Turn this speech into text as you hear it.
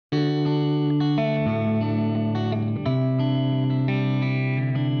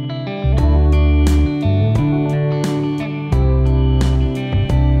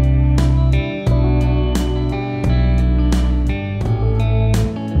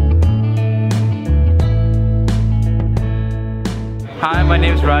Hi, my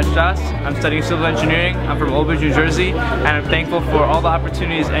name is Raj Das. I'm studying civil engineering. I'm from Old Bridge, New Jersey, and I'm thankful for all the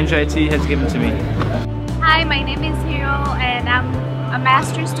opportunities NJIT has given to me. Hi, my name is Hiro, and I'm a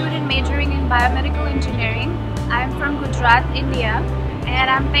master's student majoring in biomedical engineering. I'm from Gujarat, India,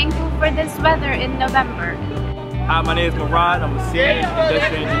 and I'm thankful for this weather in November. Hi, my name is Murad. I'm a senior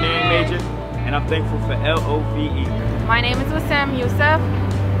industrial engineering major, and I'm thankful for LOVE. My name is Wassam Youssef.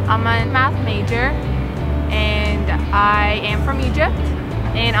 I'm a math major, and I am from Egypt.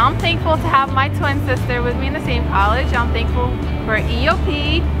 And I'm thankful to have my twin sister with me in the same college. I'm thankful for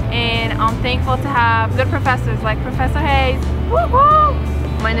EOP, and I'm thankful to have good professors like Professor Hayes. Woo-hoo!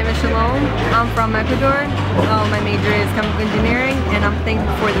 My name is Shalom. I'm from Ecuador. My major is chemical engineering, and I'm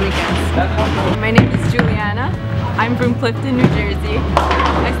thankful for the weekends. My name is Juliana. I'm from Clifton, New Jersey.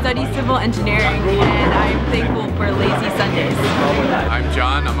 I study civil engineering, and I'm thankful for lazy Sundays. I'm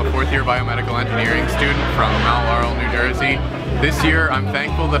John. I'm a fourth-year biomedical engineering student from Mount Laurel, New Jersey. This year, I'm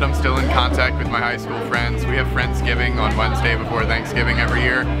thankful that I'm still in contact with my high school friends. We have Friendsgiving on Wednesday before Thanksgiving every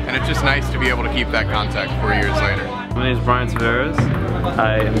year, and it's just nice to be able to keep that contact 4 years later. My name is Brian Tavares.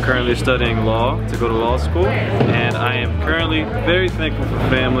 I am currently studying law to go to law school, and I am currently very thankful for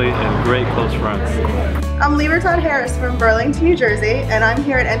family and great close friends. I'm Lieberton Harris from Burlington, New Jersey, and I'm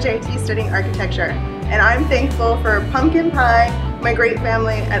here at NJIT studying architecture. And I'm thankful for pumpkin pie, my great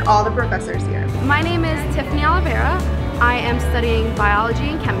family, and all the professors here. My name is Tiffany Oliveira. I am studying biology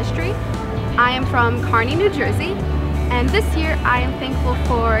and chemistry. I am from Kearney, New Jersey. And this year I am thankful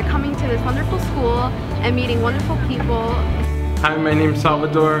for coming to this wonderful school and meeting wonderful people. Hi, my name is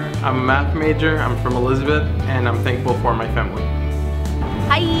Salvador. I'm a math major. I'm from Elizabeth, and I'm thankful for my family.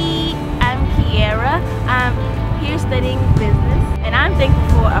 Hi, I'm Kiara. I'm here studying business, and I'm thankful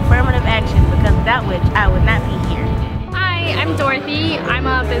for affirmative action because without which I would not be here. Hi, I'm Dorothy. I'm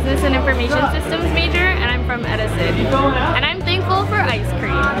a business and information systems major, and I'm from Edison. And I'm thankful for ice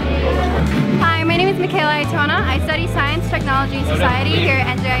cream. Hi, my name is Michaela Aitona. I study Science, Technology, and Society here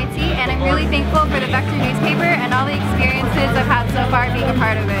at NJIT, and I'm really thankful for the Vector newspaper and all the experiences I've had so far being a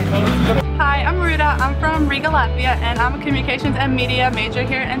part of it. Hi, I'm Ruda. I'm from Riga, Latvia, and I'm a communications and media major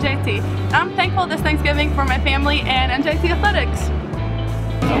here at NJIT. And I'm thankful this Thanksgiving for my family and NJIT athletics.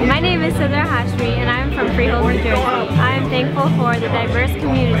 My name is Sidra Hashmi, and I'm from Freehold, New Jersey. I am thankful for the diverse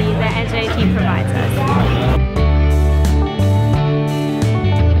community that NJIT provides us.